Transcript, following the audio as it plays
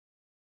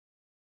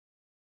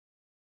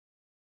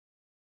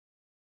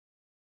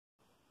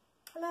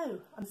Hello,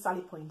 I'm Sally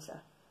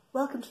Pointer.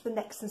 Welcome to the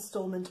next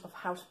instalment of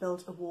How to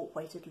Build a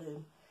Warp-Weighted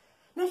Loom.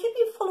 Now, if you've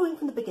been following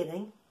from the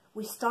beginning,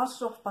 we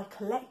started off by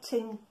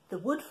collecting the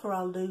wood for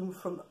our loom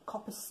from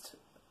coppiced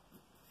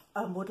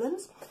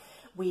woodlands.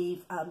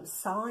 We've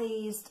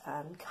sized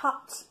and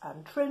cut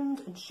and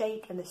trimmed and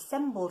shaped and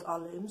assembled our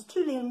looms.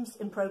 2 looms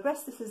in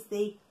progress. This is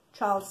the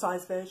child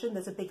size version.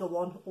 There's a bigger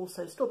one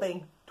also still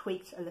being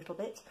tweaked a little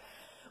bit.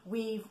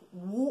 We've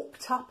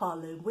warped up our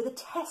loom with a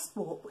test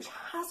warp, which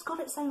has got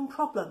its own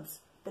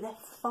problems, but they're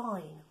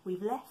fine.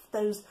 We've left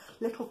those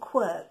little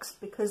quirks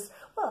because,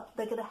 well,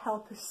 they're going to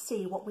help us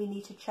see what we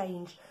need to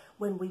change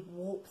when we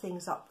warp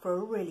things up for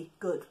a really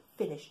good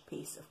finished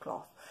piece of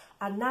cloth.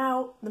 And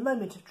now, the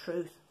moment of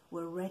truth,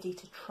 we're ready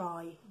to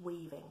try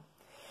weaving.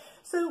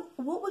 So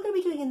what we're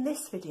going to be doing in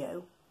this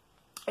video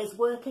is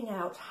working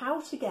out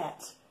how to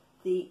get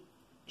the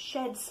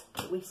sheds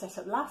that we set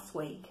up last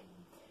week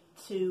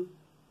to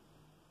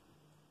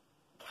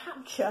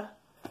capture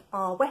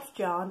our weft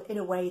yarn in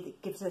a way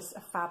that gives us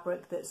a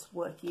fabric that's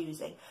worth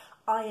using.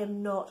 I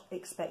am not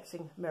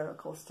expecting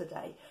miracles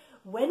today.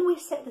 When we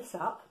set this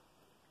up,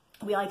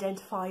 we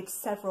identified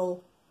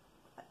several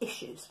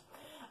issues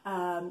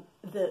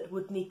that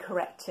would need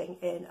correcting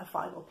in a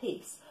final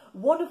piece.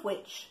 One of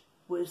which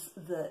was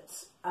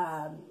that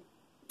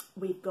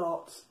we've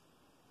got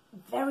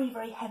very,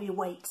 very heavy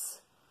weights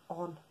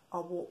on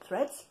our warp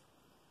threads.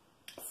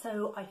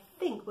 So I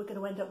think we're going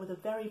to end up with a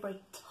very,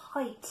 very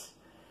tight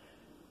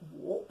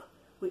warp,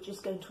 which is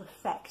going to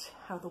affect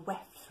how the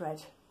weft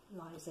thread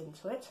lies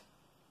into it.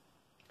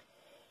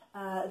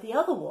 The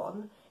other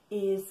one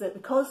is that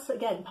because,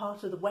 again,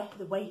 part of the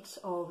weight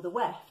of the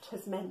weft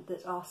has meant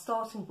that our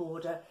starting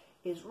border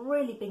is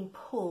really being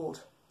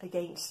pulled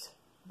against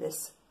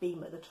this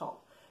beam at the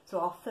top. So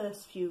our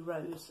first few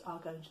rows are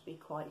going to be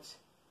quite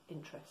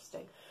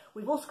interesting.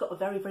 We've also got a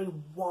very, very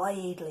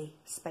widely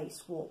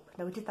spaced warp.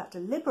 Now, we did that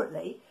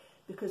deliberately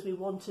because we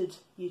wanted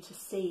you to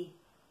see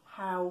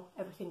how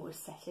everything was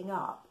setting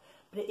up,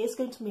 but it is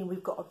going to mean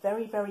we've got a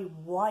very, very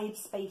wide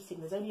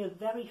spacing. There's only a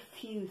very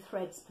few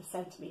threads per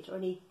centimetre,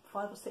 only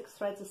 5 or 6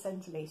 threads a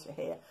centimetre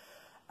here,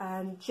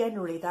 and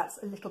generally that's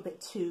a little bit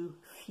too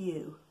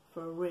few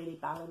for a really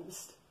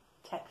balanced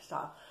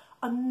textile.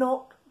 I'm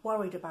not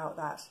worried about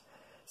that.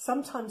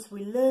 Sometimes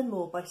we learn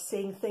more by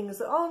seeing things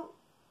that aren't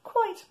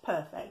quite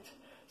perfect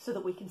so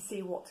that we can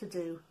see what to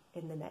do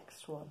in the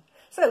next one.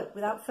 So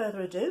without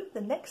further ado,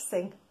 the next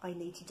thing I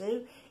need to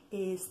do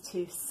is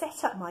to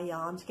set up my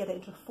yarn to get it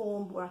into a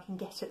form where I can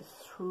get it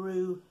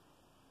through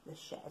the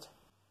shed.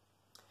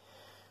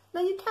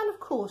 Now, you can of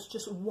course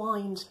just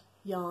wind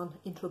yarn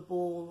into a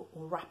ball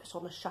or wrap it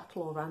on a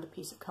shuttle or around a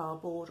piece of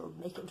cardboard or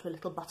make it into a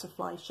little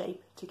butterfly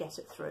shape to get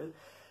it through,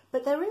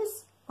 but there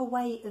is a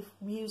way of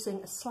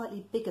using a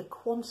slightly bigger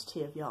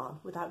quantity of yarn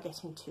without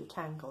getting too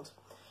tangled.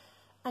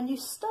 And you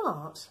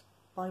start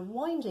by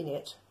winding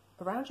it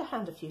around your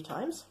hand a few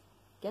times.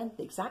 Again,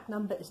 the exact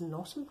number is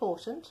not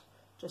important,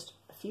 just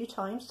a few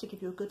times to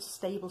give you a good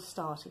stable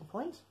starting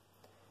point.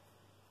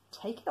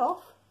 Take it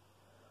off,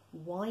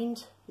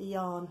 wind the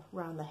yarn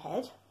round the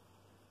head.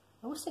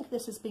 I always think of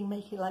this as being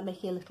like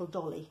making a little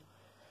dolly.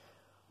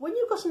 When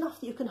you've got enough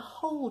that you can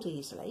hold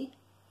easily,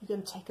 you're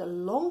going to take a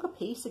longer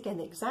piece. Again,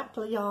 the exact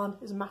yarn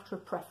is a matter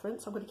of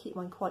preference. I'm going to keep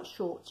mine quite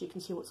short so you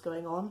can see what's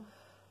going on.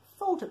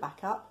 Fold it back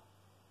up,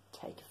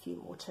 take a few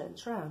more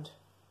turns round.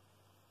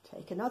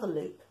 Take another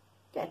loop.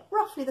 Again,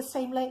 roughly the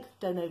same length,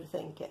 don't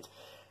overthink it.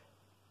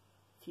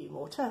 Few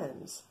more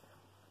turns.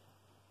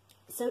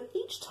 So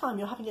each time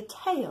you're having a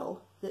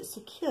tail that's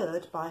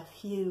secured by a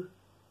few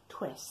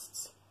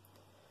twists.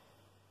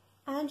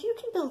 And you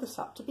can build this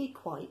up to be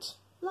quite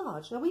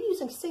large. Now, we're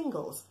using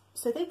singles,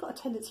 so they've got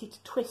a tendency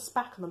to twist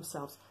back on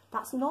themselves.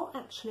 That's not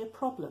actually a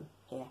problem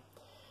here.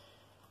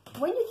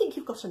 When you think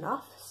you've got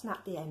enough,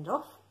 snap the end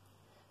off.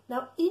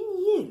 Now, in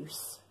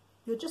use,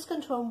 you're just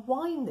going to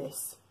unwind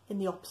this in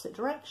the opposite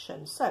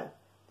direction. So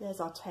there's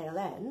our tail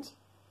end.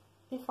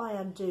 If I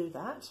undo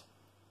that,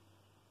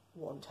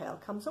 one tail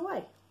comes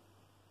away.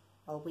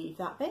 I'll weave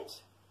that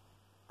bit,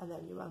 and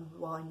then you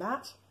unwind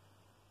that.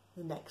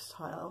 The next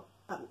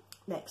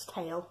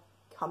tail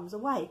comes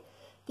away.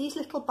 These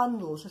little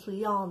bundles, little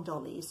yarn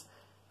dollies,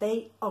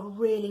 they are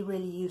really,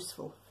 really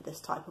useful for this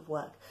type of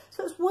work.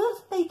 So it's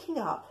worth making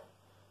up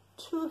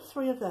 2 or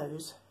 3 of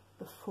those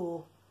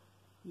before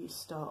you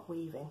start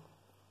weaving.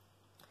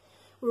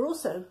 We're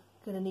also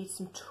going to need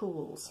some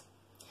tools.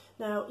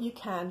 Now, you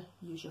can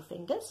use your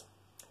fingers.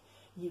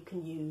 You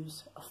can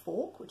use a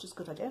fork, which is a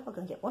good idea. I'm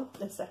going to get one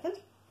in a second.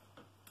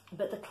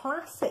 But the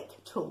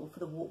classic tool for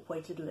the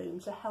warp-weighted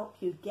loom to help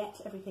you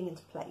get everything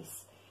into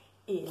place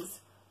is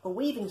a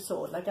weaving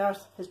sword. Now,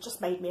 Gareth has just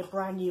made me a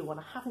brand new one.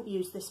 I haven't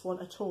used this one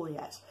at all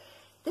yet.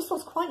 This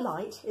one's quite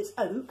light. It's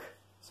oak,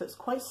 so it's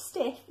quite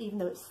stiff, even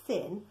though it's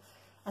thin.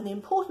 And the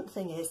important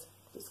thing is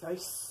it's very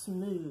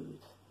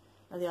smooth.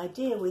 Now, the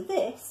idea with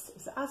this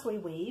is that as we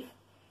weave,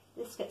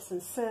 this gets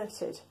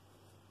inserted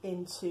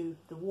into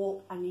the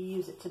warp and you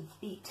use it to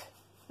beat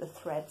the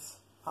threads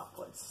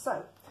upwards.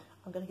 So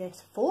I'm going to get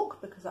a fork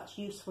because that's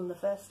useful in the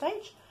first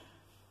stage,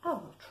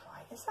 and we'll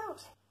try this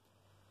out.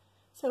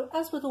 So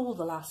as with all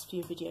the last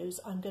few videos,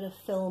 I'm going to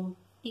film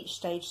each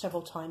stage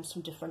several times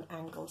from different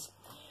angles.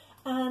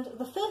 And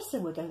the first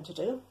thing we're going to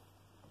do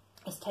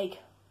is take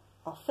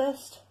our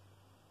first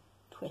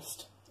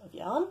twist of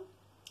yarn,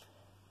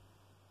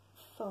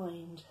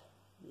 find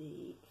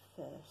the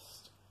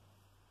first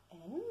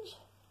end,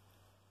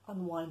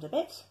 unwind a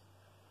bit,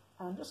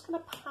 and I'm just going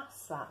to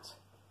pass that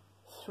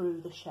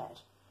through the shed.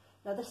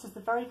 Now this is the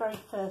very, very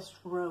first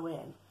row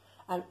in,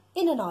 and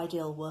in an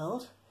ideal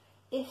world,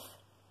 if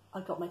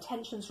I got my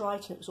tensions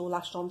right and it was all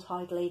lashed on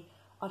tidily,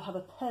 I'd have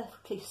a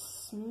perfectly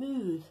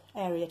smooth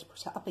area to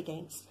put it up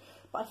against.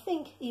 But I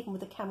think even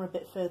with the camera a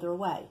bit further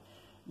away,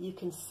 you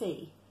can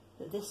see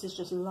that this is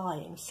just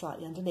lying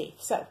slightly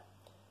underneath. So,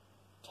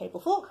 table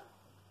fork,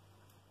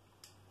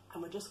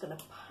 and we're just going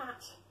to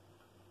pat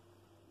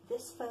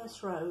this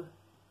first row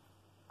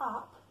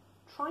up,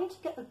 trying to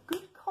get a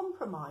good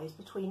compromise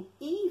between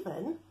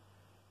even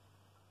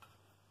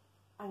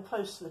and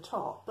close to the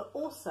top, but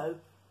also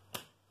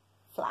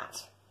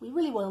flat. We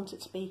really want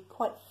it to be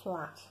quite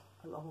flat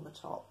along the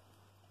top.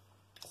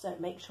 So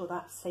make sure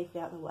that's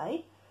safely out of the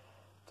way.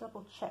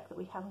 Double check that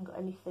we haven't got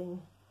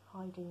anything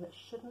hiding that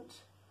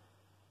shouldn't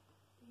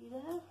be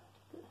there.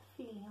 I've got a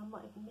feeling I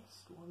might have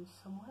missed one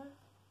somewhere.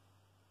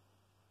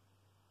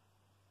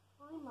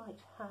 I might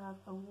have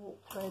a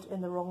warp thread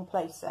in the wrong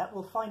place there.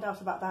 We'll find out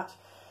about that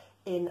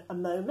in a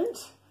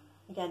moment.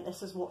 Again,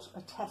 this is what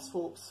a test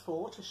warp's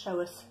for, to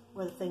show us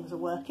whether things are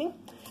working.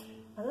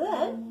 And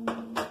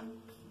then,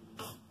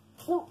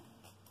 oh,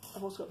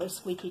 I've also got a very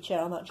squeaky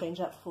chair. I might change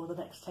that before the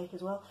next take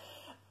as well.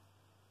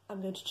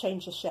 I'm going to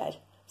change the shed.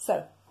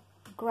 So,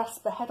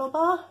 grasp the heddle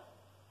bar,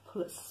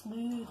 pull it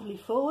smoothly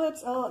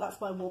forwards. Oh,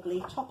 that's my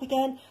wobbly top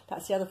again.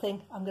 That's the other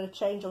thing I'm going to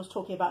change. I was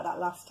talking about that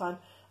last time.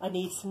 I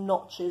need some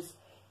notches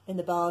in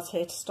the bars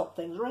here to stop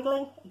things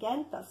wriggling.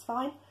 Again, that's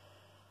fine.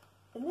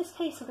 In this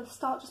case, I'm going to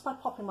start just by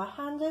popping my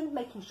hand in,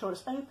 making sure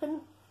it's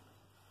open.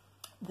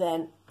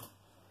 Then,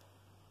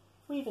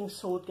 weaving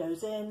sword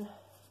goes in.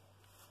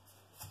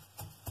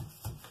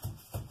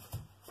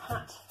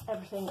 Pat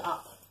everything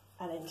up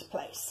and into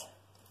place.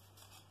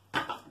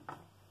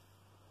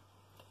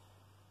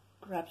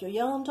 Grab your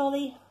yarn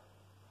dolly,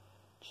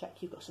 check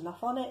you've got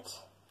enough on it,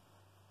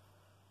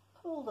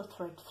 pull the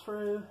thread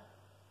through.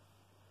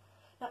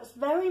 Now it's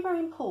very, very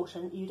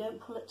important you don't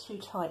pull it too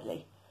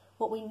tightly.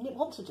 What we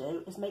want to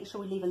do is make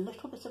sure we leave a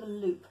little bit of a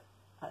loop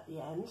at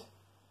the end.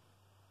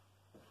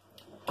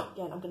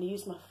 Again, I'm going to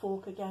use my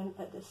fork again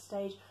at this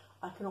stage.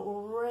 I can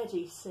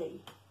already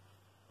see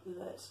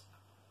that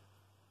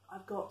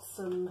I've got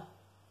some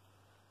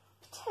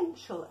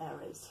potential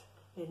errors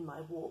in my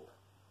warp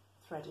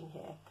threading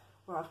here,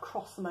 where I've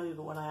crossed them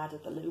over when I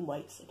added the loom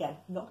weights. Again,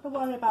 I'm not going to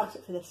worry about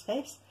it for this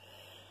case.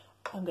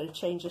 I'm going to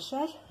change the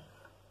shed.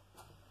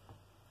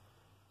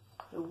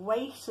 The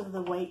weight of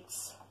the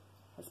weights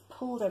has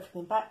pulled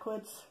everything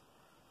backwards.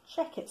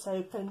 Check it's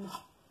open.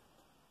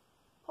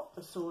 Pop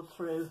the sword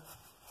through.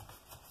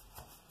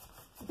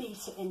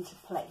 Beat it into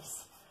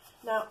place.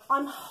 Now,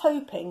 I'm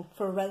hoping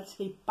for a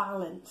relatively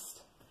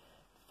balanced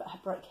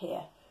fabric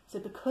here. So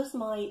because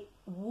my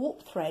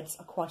warp threads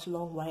are quite a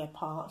long way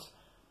apart,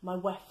 my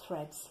weft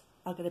threads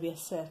are going to be a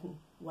certain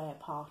way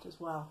apart as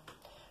well.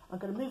 I'm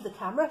going to move the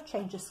camera,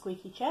 change the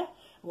squeaky chair, and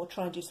we'll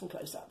try and do some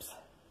close-ups.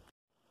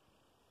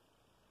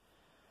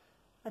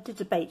 I did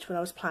debate when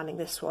I was planning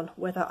this one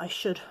whether I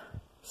should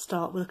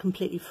start with a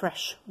completely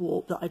fresh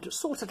warp that I'd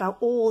sorted out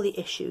all the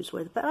issues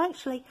with, but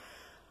actually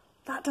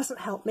that doesn't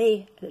help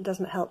me and it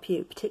doesn't help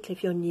you, particularly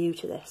if you're new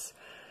to this.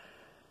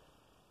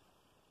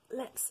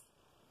 Let's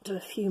do a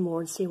few more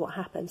and see what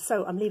happens.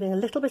 So I'm leaving a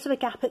little bit of a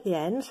gap at the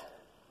end.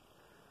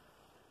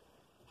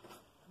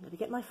 I'm going to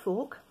get my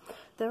fork.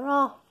 There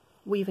are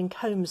weaving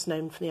combs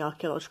known from the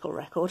archaeological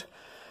record,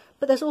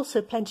 but there's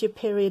also plenty of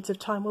periods of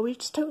time where we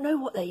just don't know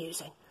what they're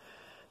using.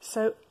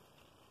 So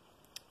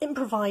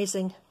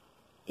improvising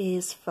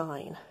is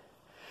fine.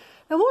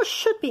 Now what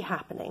should be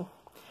happening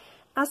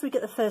as we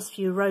get the first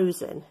few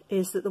rows in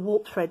is that the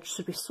warp threads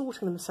should be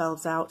sorting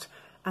themselves out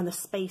and the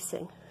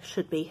spacing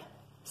should be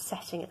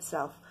setting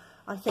itself.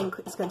 I think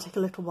it's going to take a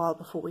little while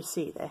before we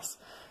see this.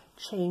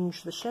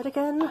 Change the shed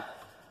again.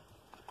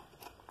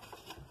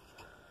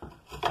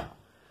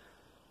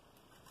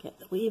 Get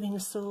the weaving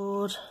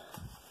sword.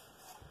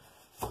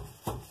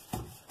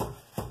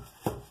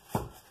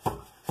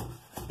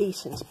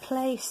 Beat into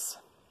place.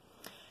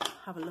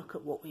 Have a look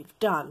at what we've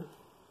done.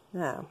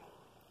 Now,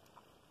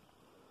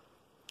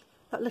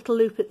 that little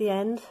loop at the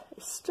end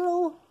is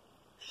still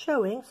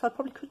showing, so I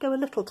probably could go a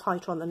little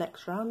tighter on the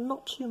next round,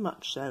 not too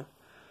much so.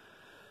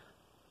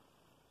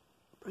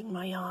 Bring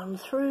my yarn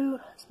through,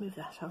 let's move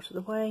that out of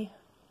the way.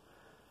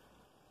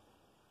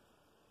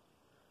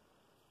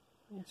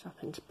 Bring it up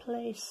into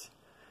place.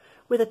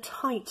 With a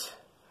tight,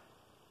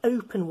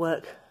 open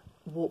work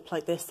warp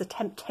like this, the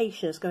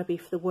temptation is going to be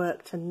for the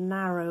work to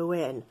narrow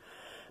in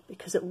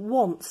because it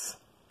wants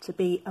to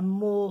be a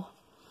more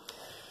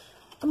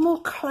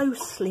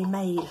closely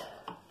made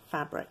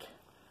fabric.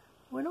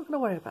 We're not going to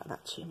worry about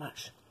that too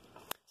much.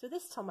 So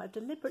this time I've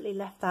deliberately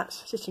left that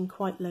sitting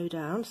quite low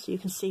down so you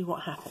can see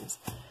what happens.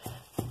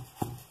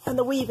 And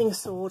the weaving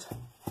sword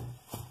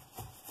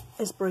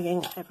is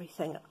bringing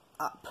everything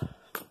up.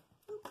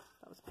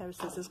 That was a pair of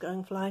scissors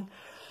going flying.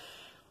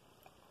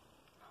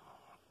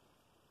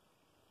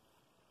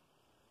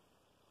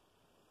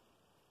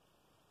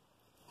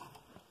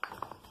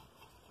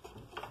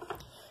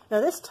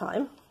 Now this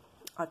time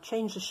I've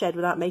changed the shed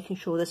without making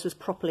sure this was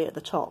properly at the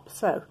top,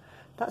 so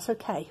that's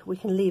okay. We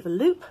can leave a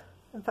loop.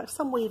 In fact,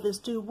 some weavers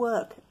do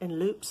work in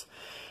loops.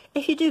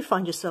 If you do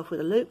find yourself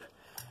with a loop,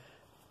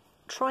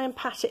 try and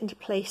pat it into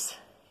place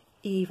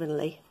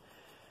evenly,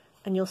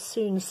 and you'll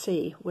soon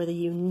see whether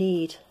you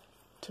need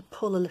to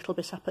pull a little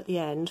bit up at the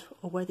end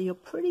or whether you're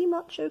pretty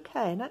much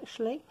okay. And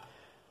actually,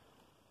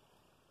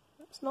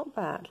 that's not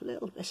bad. A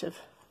little bit of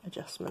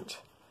adjustment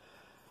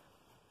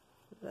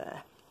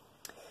there.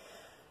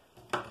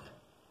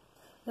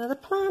 Now the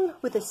plan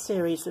with this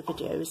series of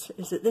videos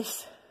is that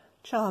this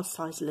child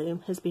size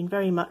loom has been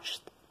very much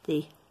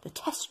the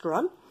test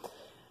run.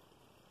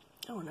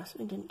 Oh, no,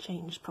 something didn't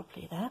change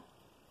properly there.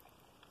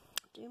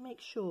 Do make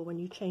sure when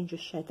you change your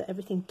shed that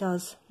everything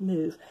does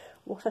move.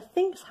 What I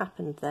think's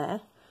happened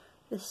there,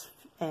 this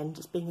end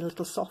is being a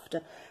little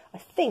softer. I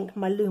think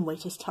my loom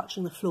weight is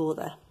touching the floor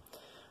there,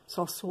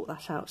 so I'll sort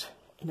that out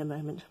in a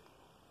moment.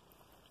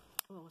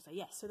 What was I?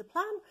 Yes, so the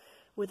plan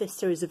with this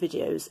series of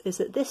videos is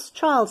that this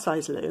child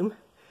size loom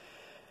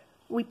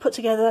we put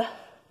together,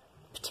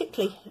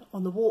 particularly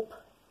on the warp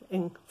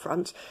in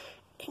front,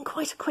 in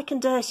quite a quick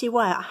and dirty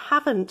way. I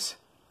haven't,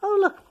 oh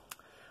look,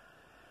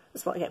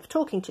 that's what I get for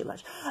talking too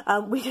much.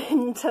 We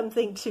didn't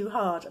think too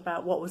hard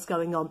about what was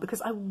going on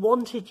because I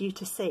wanted you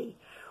to see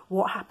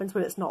what happens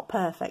when it's not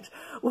perfect.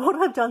 What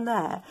I've done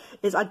there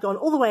is I'd gone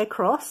all the way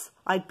across,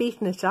 I'd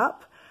beaten it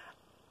up,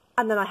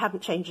 and then I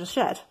hadn't changed the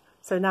shed.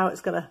 So now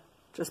it's going to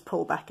just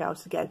pull back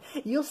out again.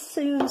 You'll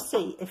soon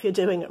see if you're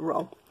doing it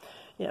wrong.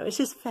 You know,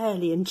 it is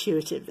fairly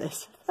intuitive,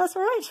 this. That's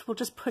all right, we'll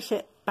just put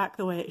it back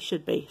the way it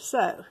should be.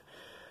 So,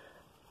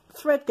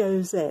 thread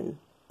goes in,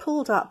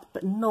 pulled up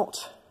but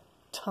not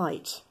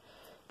tight.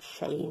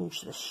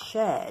 Change the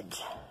shed.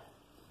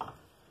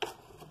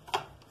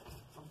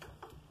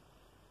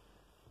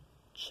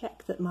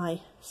 Check that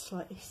my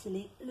slightly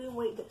silly loom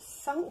weight that's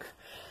sunk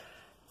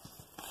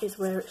is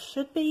where it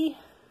should be.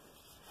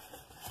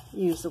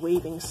 Use the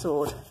weaving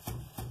sword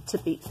to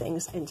beat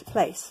things into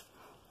place.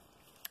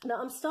 Now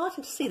I'm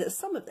starting to see that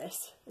some of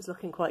this is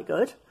looking quite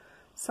good,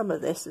 some of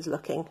this is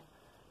looking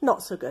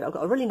not so good. I've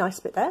got a really nice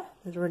bit there,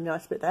 there's a really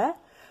nice bit there,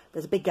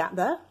 there's a big gap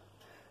there,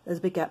 there's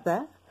a big gap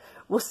there.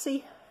 We'll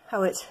see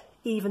how it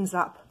evens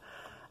up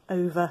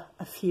over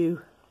a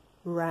few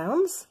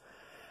rounds,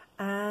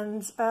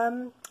 and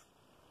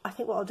I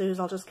think what I'll do is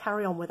I'll just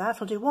carry on with that.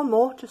 I'll do one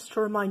more just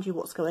to remind you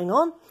what's going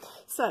on.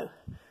 So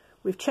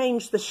we've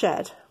changed the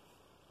shed,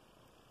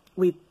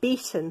 we've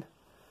beaten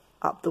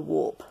up the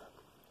warp.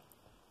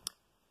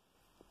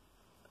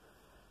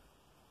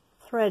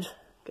 Thread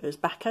goes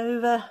back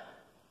over,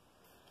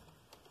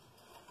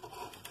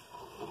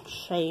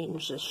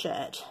 change the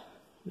shed,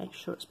 make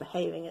sure it's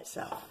behaving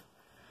itself.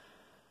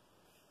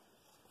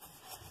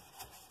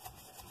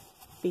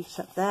 Beat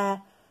up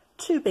there,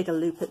 too big a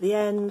loop at the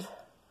end.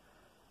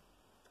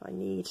 I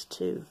need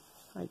to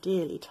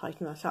ideally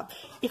tighten that up.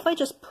 If I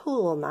just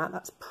pull on that,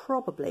 that's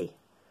probably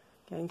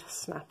going to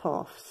snap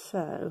off,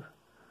 so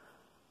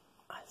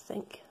I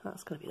think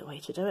that's going to be the way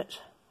to do it.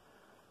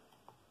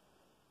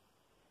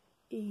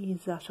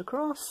 Ease that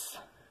across.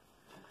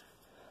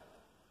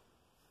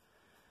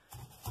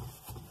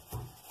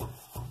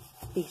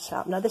 Beat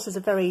up. Now this is a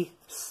very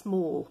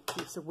small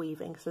piece of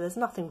weaving, so there's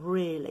nothing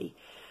really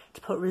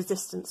to put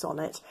resistance on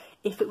it.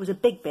 If it was a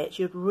big bit,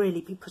 you'd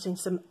really be putting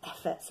some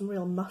effort, some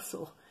real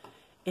muscle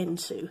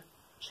into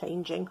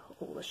changing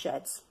all the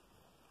sheds.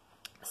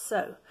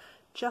 So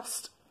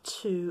just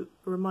to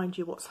remind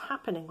you what's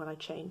happening when I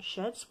change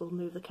sheds, we'll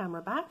move the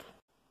camera back.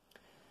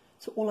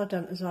 So all I've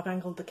done is I've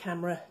angled the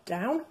camera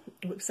down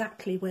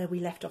exactly where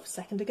we left off a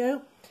second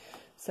ago.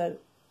 So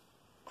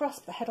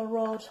grasp the heddle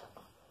rod,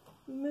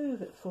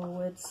 move it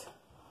forwards.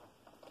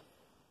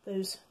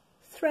 Those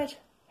thread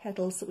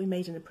heddles that we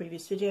made in a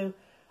previous video,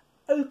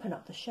 open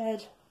up the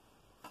shed,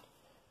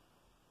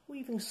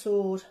 weaving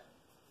sword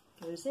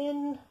goes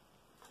in.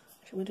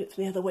 Actually, we'll do it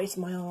from the other way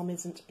so my arm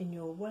isn't in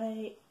your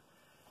way.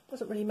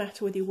 Doesn't really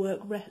matter whether you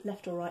work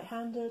left or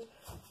right-handed.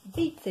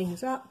 Beat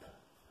things up.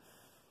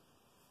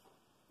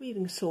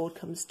 Weaving sword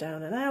comes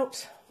down and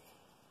out.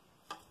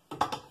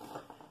 I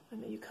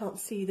know you can't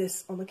see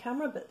this on the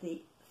camera, but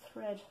the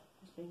thread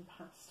is being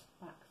passed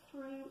back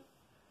through.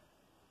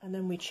 And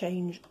then we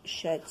change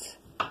sheds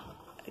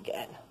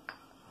again.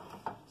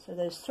 So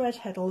those thread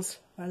heddles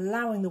are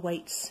allowing the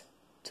weights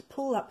to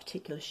pull that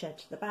particular shed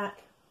to the back.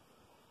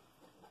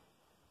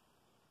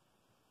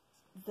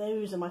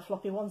 Those are my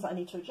floppy ones that I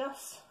need to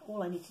adjust.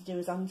 All I need to do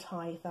is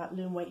untie that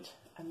loom weight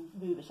and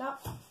move it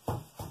up.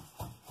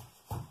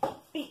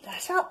 Beat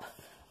that up.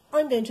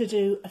 I'm going to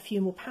do a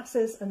few more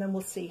passes and then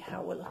we'll see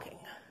how we're looking.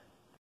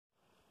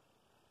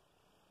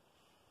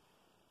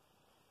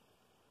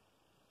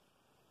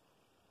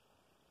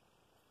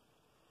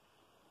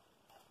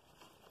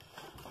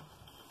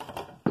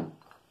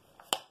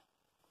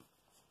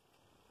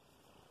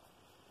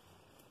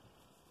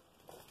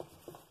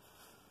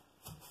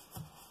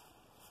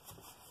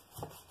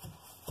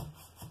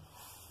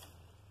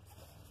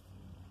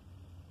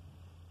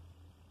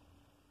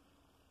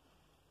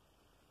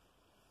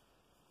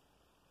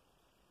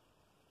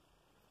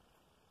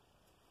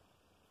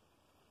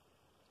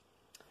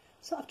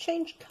 So I've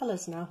changed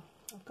colours now.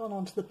 I've gone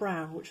on to the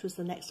brown, which was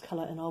the next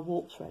colour in our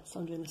warp thread, so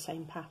I'm doing the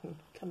same pattern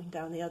coming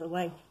down the other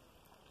way.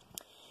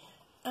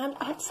 And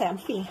I have to say I'm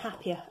feeling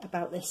happier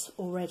about this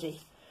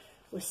already.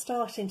 We're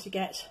starting to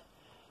get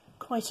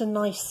quite a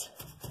nice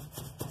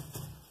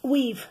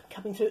weave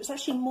coming through. It's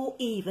actually more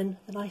even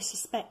than I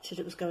suspected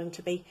it was going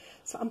to be,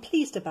 so I'm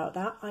pleased about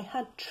that. I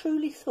had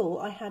truly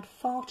thought I had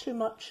far too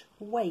much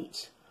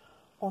weight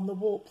on the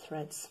warp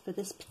threads for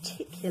this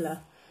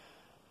particular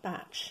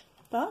batch,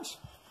 but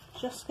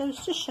just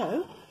goes to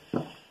show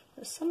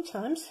that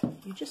sometimes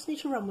you just need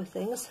to run with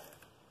things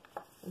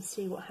and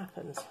see what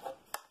happens.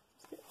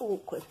 It's a bit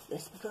awkward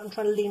this because I'm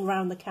trying to lean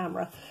around the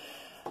camera.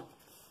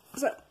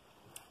 So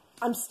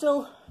I'm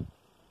still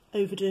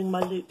overdoing my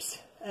loops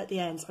at the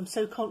ends. I'm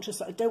so conscious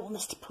that I don't want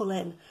this to pull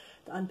in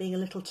that I'm being a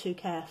little too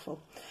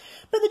careful.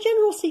 But the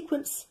general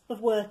sequence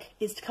of work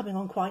is coming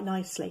on quite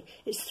nicely.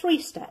 It's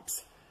 3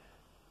 steps.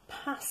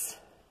 Pass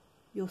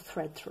your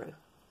thread through.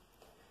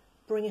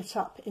 Bring it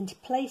up into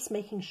place,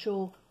 making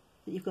sure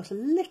that you've got a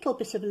little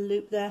bit of a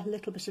loop there, a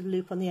little bit of a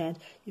loop on the end.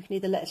 You can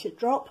either let it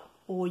drop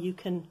or you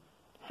can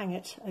hang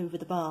it over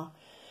the bar.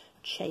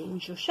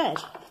 Change your shed.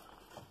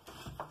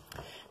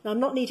 Now I'm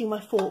not needing my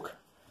fork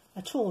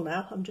at all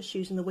now, I'm just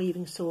using the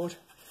weaving sword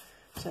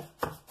to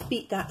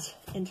beat that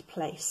into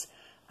place.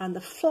 And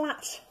the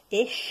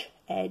flat-ish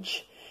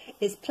edge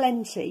is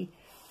plenty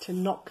to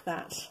knock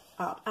that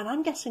up. And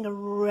I'm getting a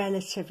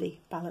relatively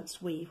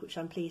balanced weave, which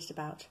I'm pleased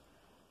about.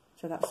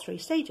 So that's 3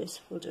 stages.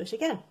 We'll do it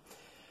again.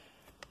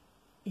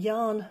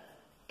 Yarn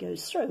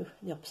goes through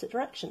in the opposite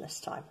direction this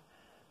time.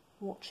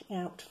 Watching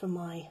out for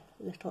my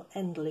little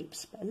end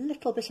loops, but a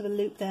little bit of a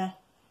loop there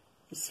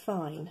is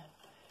fine.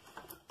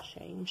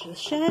 Change the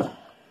shed.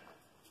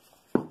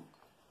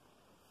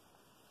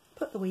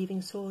 Put the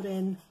weaving sword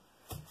in.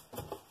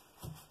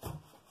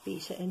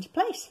 Beat it into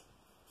place.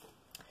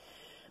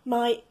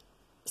 My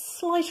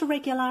slight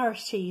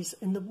irregularities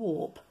in the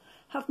warp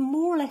have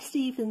more or less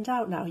evened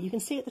out now. You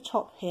can see at the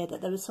top here that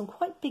there were some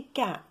quite big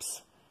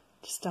gaps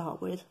to start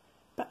with,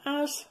 but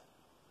as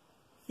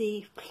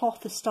the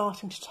cloth is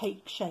starting to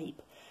take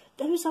shape,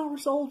 those are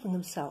resolving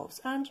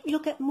themselves, and you'll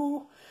get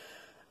more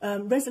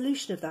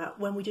resolution of that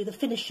when we do the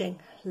finishing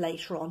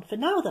later on. For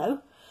now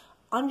though,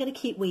 I'm going to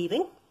keep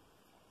weaving,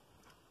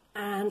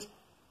 and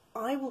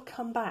I will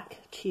come back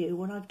to you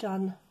when I've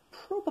done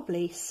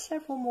probably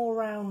several more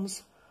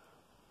rounds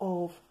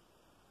of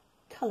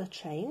colour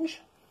change,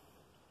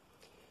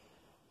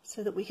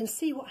 so that we can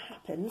see what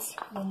happens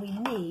when we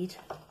need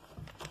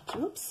to,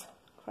 oops,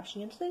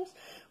 crashing into things,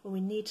 when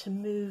we need to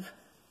move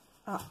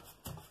up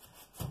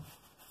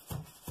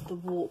the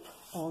warp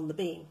on the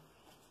beam.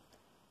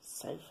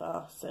 So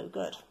far, so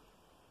good.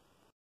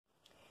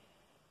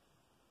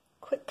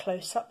 Quick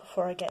close-up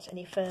before I get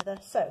any further.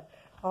 So,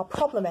 our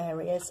problem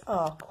areas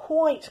are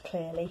quite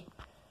clearly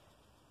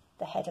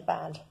the header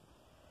band.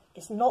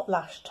 It's not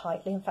lashed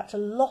tightly. In fact, a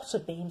lot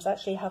of beams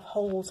actually have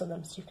holes in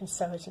them so you can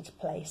sew it into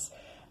place.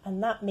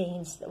 And that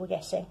means that we're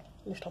getting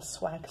little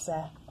swags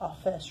there. Our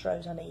first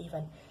row's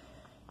uneven.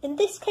 In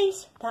this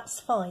case, that's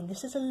fine.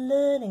 This is a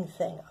learning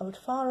thing. I would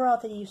far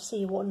rather you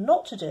see what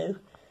not to do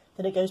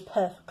than it goes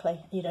perfectly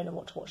and you don't know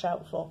what to watch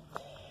out for.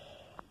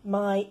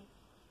 My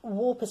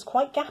warp is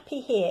quite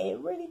gappy here. It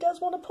really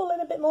does want to pull in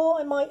a bit more.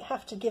 I might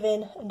have to give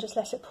in and just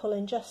let it pull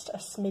in just a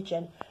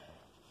smidgen.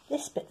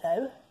 This bit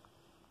though,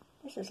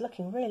 this is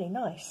looking really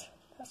nice.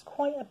 That's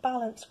quite a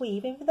balanced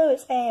weave. Even though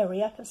it's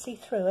airy, I can see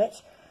through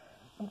it.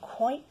 I'm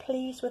quite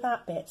pleased with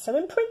that bit. So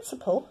in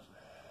principle,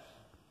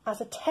 as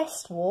a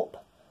test warp,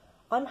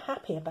 I'm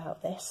happy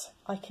about this.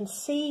 I can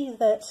see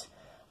that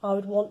I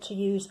would want to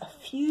use a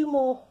few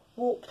more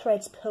warp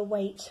threads per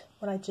weight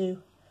when I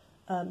do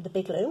the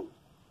big loom.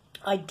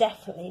 I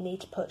definitely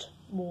need to put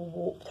more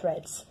warp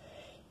threads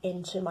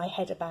into my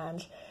header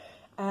band.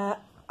 Other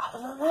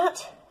than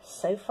that,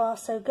 so far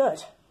so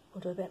good.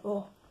 We'll do a bit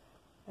more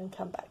and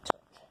come back to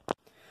it.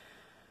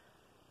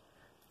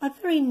 I've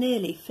very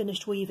nearly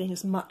finished weaving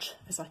as much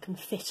as I can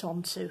fit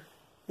onto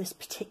this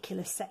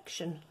particular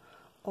section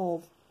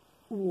of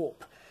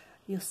warp.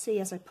 You'll see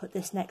as I put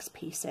this next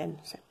piece in,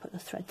 so put the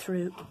thread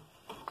through,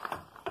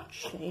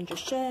 change a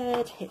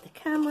shed, hit the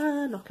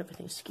camera, knock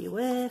everything skew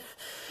with.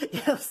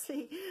 You'll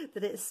see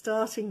that it's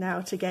starting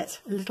now to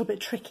get a little bit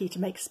tricky to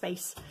make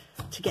space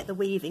to get the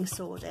weaving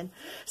sword in.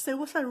 So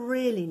what I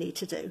really need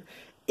to do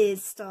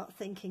is start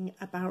thinking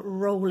about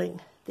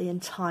rolling the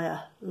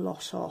entire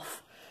lot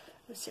off.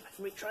 Let's see if I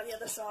can reach around the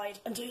other side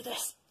and do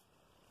this.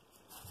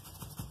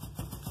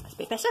 That's a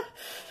bit better.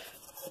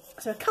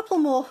 So a couple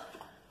more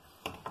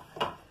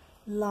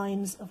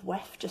lines of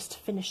weft just to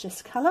finish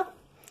this colour,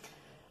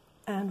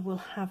 and we'll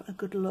have a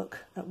good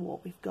look at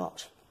what we've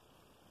got.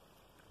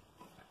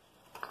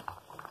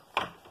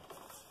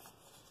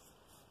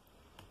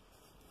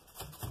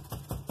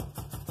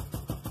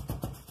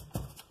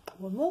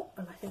 One more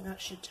and I think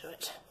that should do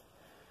it.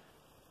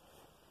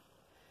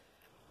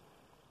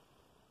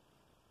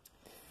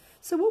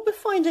 So what we're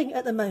finding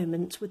at the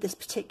moment with this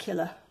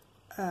particular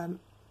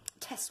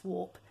test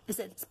warp is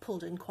that it's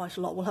pulled in quite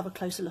a lot. We'll have a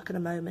closer look in a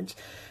moment.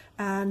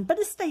 But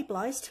it's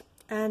stabilised,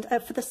 and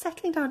for the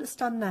settling down it's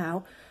done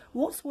now,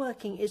 what's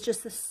working is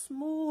just the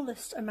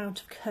smallest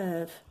amount of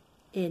curve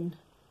in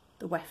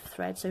the weft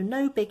thread. So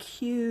no big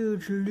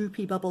huge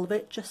loopy bubble of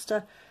it, just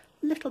a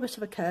little bit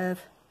of a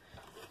curve.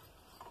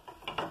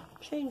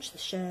 Change the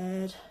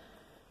shade.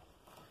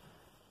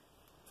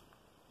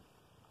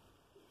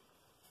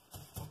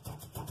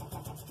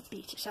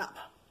 Beat it up.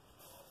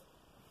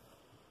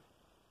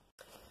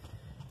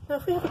 Now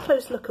if we have a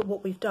close look at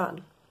what we've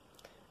done,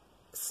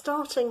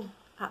 starting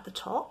at the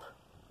top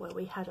where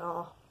we had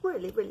our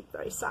really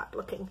very sad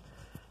looking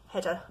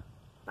header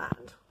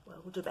band, well,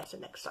 we'll do better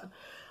next time,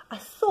 I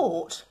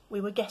thought we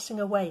were getting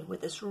away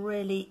with this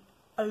really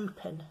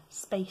open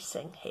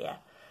spacing here,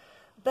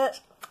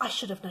 but I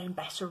should have known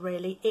better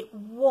really. It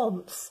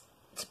wants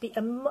to be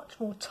a much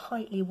more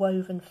tightly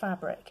woven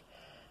fabric,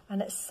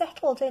 and it's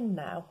settled in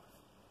now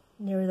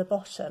nearer the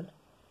bottom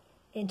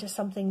into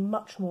something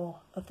much more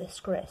of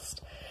this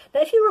grist.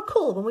 Now if you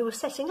recall, when we were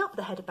setting up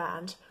the header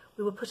band,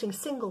 we were putting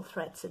single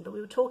threads in, but we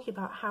were talking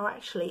about how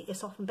actually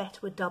it's often better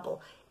with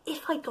double.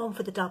 If I'd gone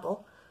for the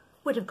double,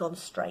 we'd have gone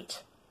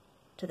straight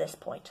to this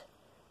point.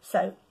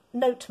 So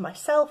note to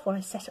myself, when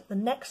I set up the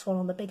next one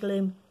on the big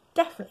loom,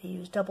 definitely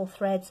use double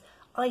threads.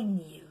 I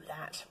knew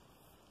that.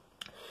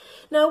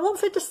 Now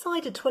once I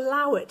decided to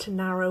allow it to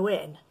narrow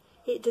in,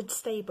 it did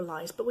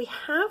stabilise, but we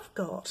have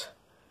got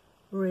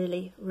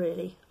really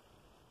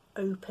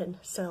open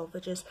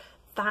selvages.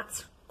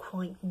 That's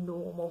quite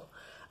normal.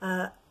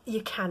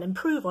 You can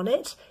improve on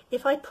it.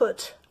 If I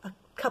put a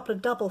couple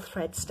of double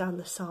threads down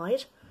the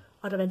side,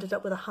 I'd have ended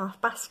up with a half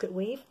basket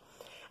weave,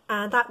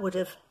 and that would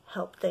have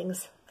helped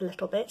things a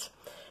little bit.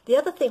 The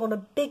other thing on a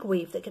big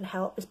weave that can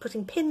help is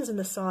putting pins in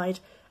the side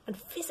and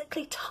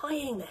physically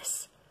tying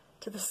this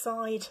to the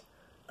side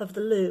of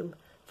the loom.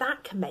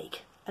 That can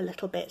make a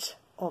little bit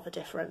of a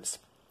difference.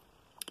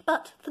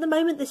 But for the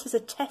moment, this is a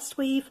test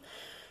weave.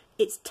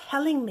 It's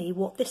telling me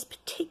what this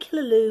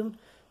particular loom,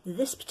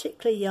 this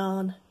particular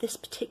yarn, this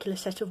particular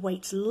set of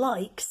weights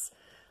likes.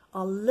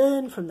 I'll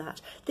learn from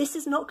that. This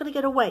is not going to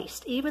get a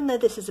waste, even though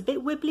this is a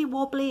bit wibbly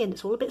wobbly and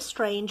it's all a bit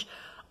strange.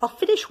 I'll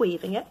finish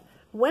weaving it.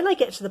 When I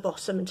get to the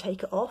bottom and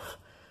take it off,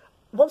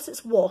 once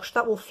it's washed,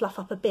 that will fluff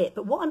up a bit.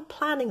 But what I'm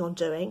planning on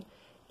doing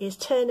is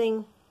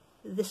turning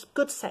this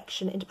good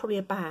section into probably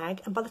a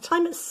bag, and by the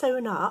time it's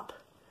sewn up,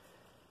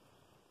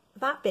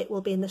 that bit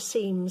will be in the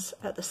seams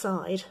at the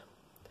side,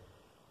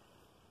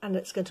 and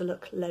it's going to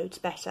look loads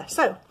better.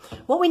 So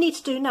what we need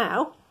to do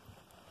now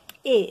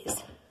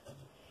is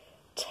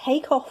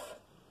take off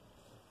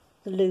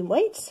the loom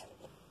weights.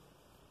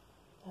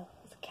 Oh,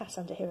 there's a cat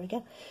under here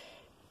again.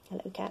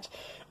 Hello, cat.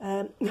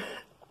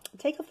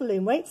 Take off the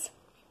loom weights,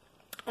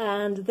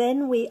 and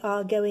then we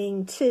are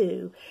going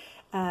to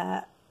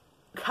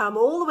come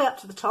all the way up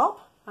to the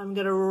top. I'm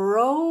going to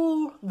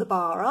roll the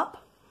bar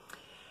up,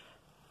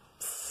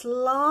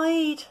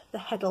 slide the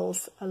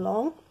heddles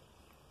along,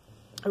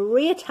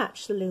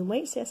 reattach the loom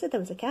weights. See, I said there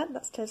was a cat.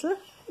 That's Tesla.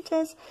 It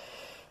is.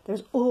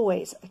 There's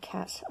always a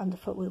cat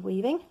underfoot with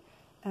weaving,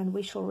 and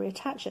we shall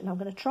reattach it. And I'm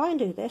going to try and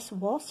do this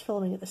whilst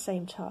filming at the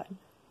same time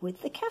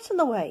with the cat in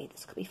the way.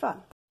 This could be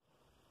fun.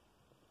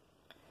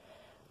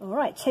 All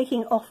right,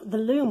 taking off the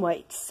loom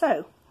weights.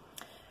 So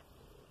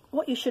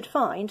what you should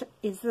find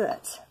is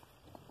that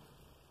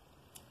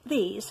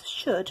these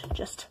should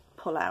just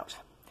pull out.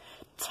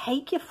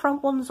 Take your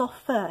front ones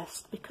off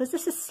first, because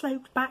this is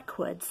sloped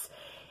backwards.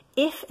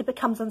 If it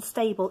becomes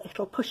unstable,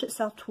 it'll push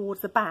itself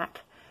towards the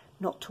back,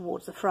 not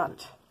towards the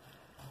front.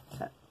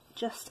 So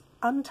just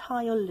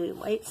untie your loom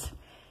weights.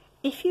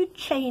 If you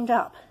chained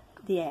up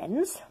the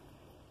ends,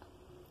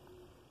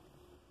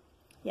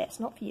 yeah, it's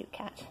not for you,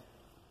 cat.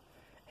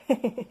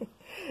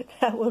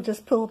 That will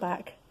just pull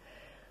back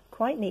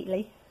quite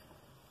neatly,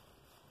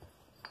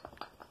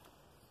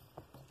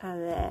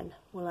 and then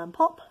we'll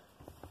unpop.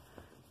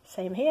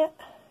 Same here.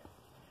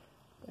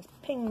 Just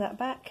ping that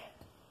back.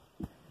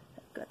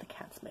 Good, the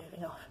cat's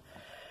moving off.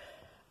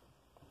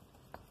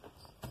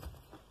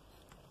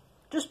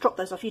 Just drop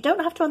those off. You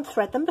don't have to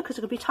unthread them because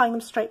we're going to be tying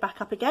them straight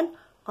back up again.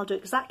 I'll do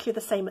exactly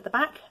the same at the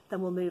back,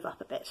 then we'll move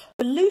up a bit.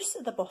 We're loose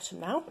at the bottom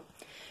now.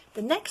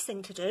 The next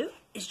thing to do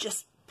is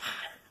just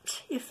pat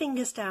your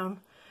fingers down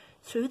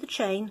through the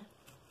chain.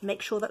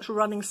 Make sure that's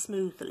running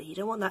smoothly. You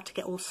don't want that to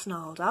get all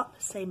snarled up.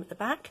 Same at the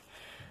back.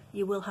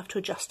 You will have to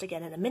adjust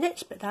again in a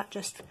minute, but that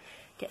just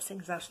gets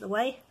things out of the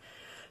way.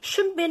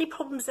 Shouldn't be any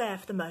problems there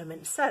for the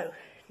moment. So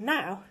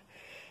now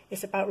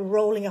it's about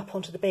rolling up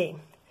onto the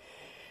beam.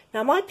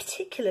 Now my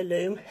particular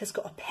loom has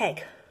got a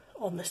peg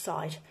on the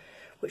side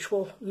which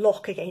will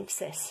lock against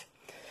this.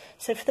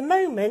 So for the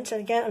moment,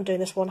 and again I'm doing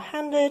this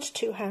one-handed,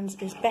 two hands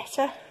is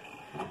better,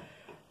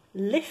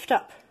 lift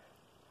up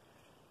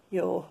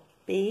your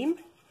beam,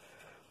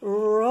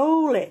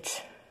 roll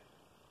it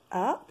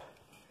up.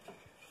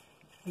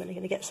 I'm only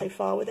going to get so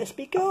far with this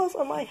because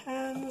of my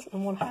hands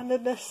and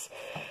one-handedness.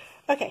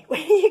 Okay,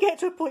 when you get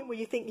to a point where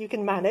you think you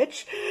can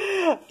manage,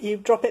 you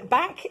drop it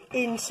back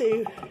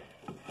into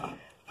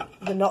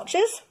the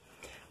notches,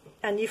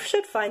 And you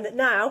should find that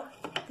now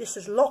this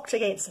is locked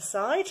against the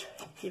side.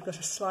 If you've got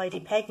a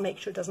slidey peg, make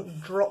sure it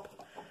doesn't drop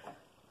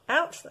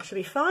out. That should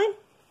be fine.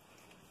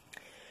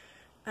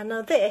 And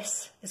now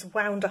this is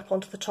wound up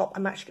onto the top.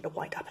 I'm actually going to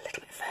wind up a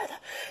little bit further.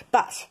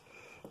 But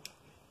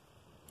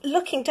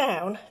looking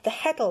down, the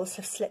heddles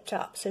have slipped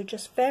up. So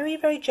just very,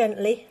 very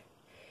gently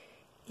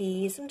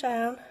ease them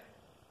down.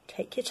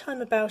 Take your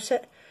time about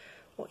it.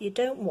 What you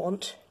don't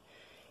want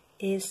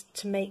is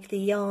to make the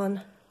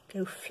yarn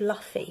go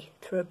fluffy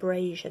through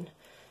abrasion.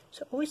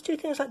 So always do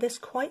things like this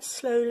quite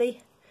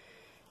slowly.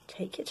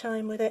 Take your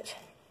time with it.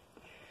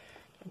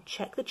 And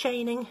check the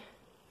chaining.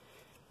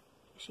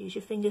 Just use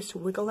your fingers to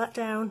wiggle that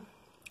down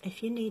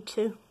if you need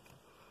to.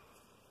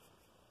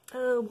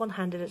 Oh,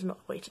 one-handed is not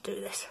the way to do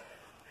this.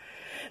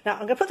 Now I'm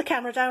going to put the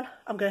camera down,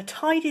 I'm going to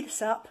tidy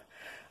this up,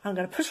 I'm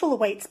going to put all the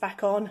weights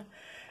back on,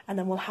 and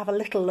then we'll have a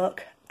little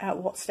look at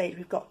what stage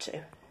we've got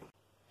to.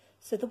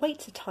 So the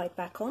weights are tied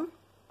back on,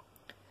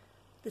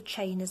 the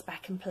chain is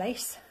back in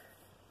place,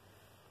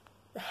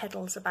 the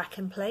heddles are back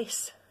in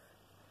place,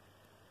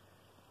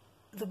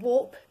 the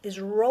warp is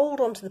rolled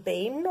onto the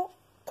beam, not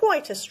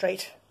quite as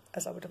straight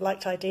as I would have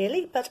liked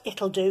ideally, but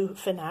it'll do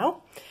for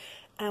now.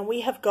 And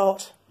we have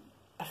got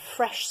a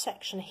fresh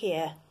section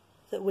here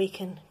that we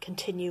can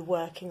continue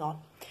working on.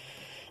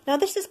 Now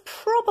this is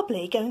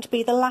probably going to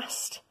be the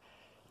last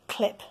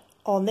clip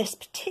on this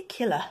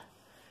particular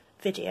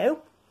video.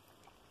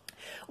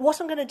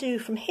 What I'm going to do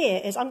from here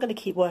is I'm going to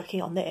keep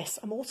working on this.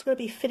 I'm also going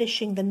to be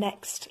finishing the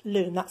next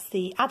loom, that's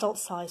the adult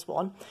size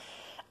one,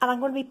 and I'm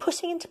going to be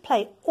putting into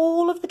play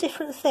all of the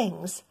different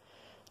things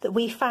that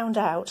we found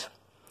out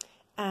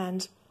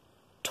and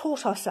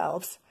taught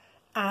ourselves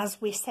as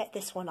we set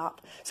this one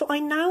up. So I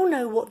now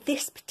know what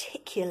this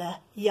particular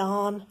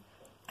yarn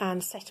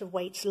and set of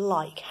weights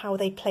like, how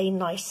they play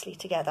nicely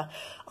together.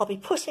 I'll be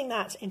putting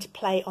that into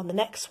play on the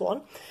next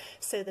one.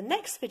 So the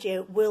next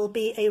video will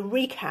be a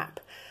recap.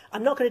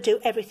 I'm not going to do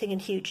everything in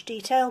huge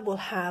detail. We'll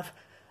have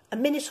a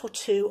minute or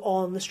two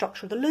on the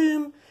structure of the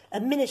loom, a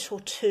minute or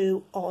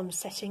two on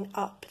setting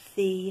up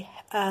the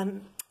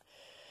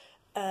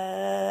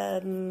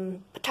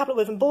tablet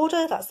woven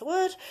border, that's the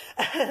word,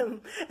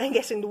 and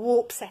getting the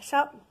warp set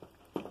up.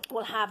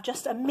 We'll have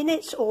just a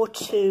minute or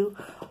two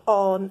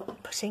on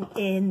putting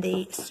in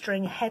the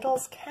string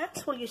heddles.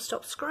 Cat, will you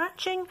stop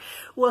scratching?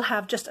 We'll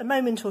have just a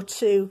moment or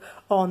two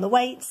on the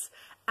weights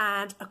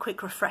and a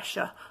quick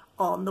refresher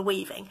on the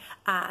weaving.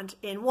 And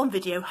in one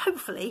video,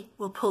 hopefully,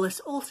 we'll pull this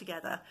all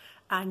together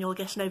and you'll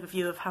get an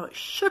overview of how it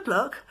should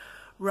look,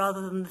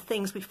 rather than the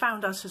things we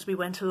found out as we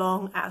went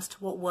along as to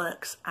what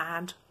works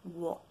and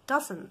what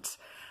doesn't.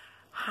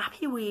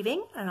 Happy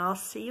weaving, and I'll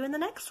see you in the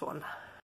next one.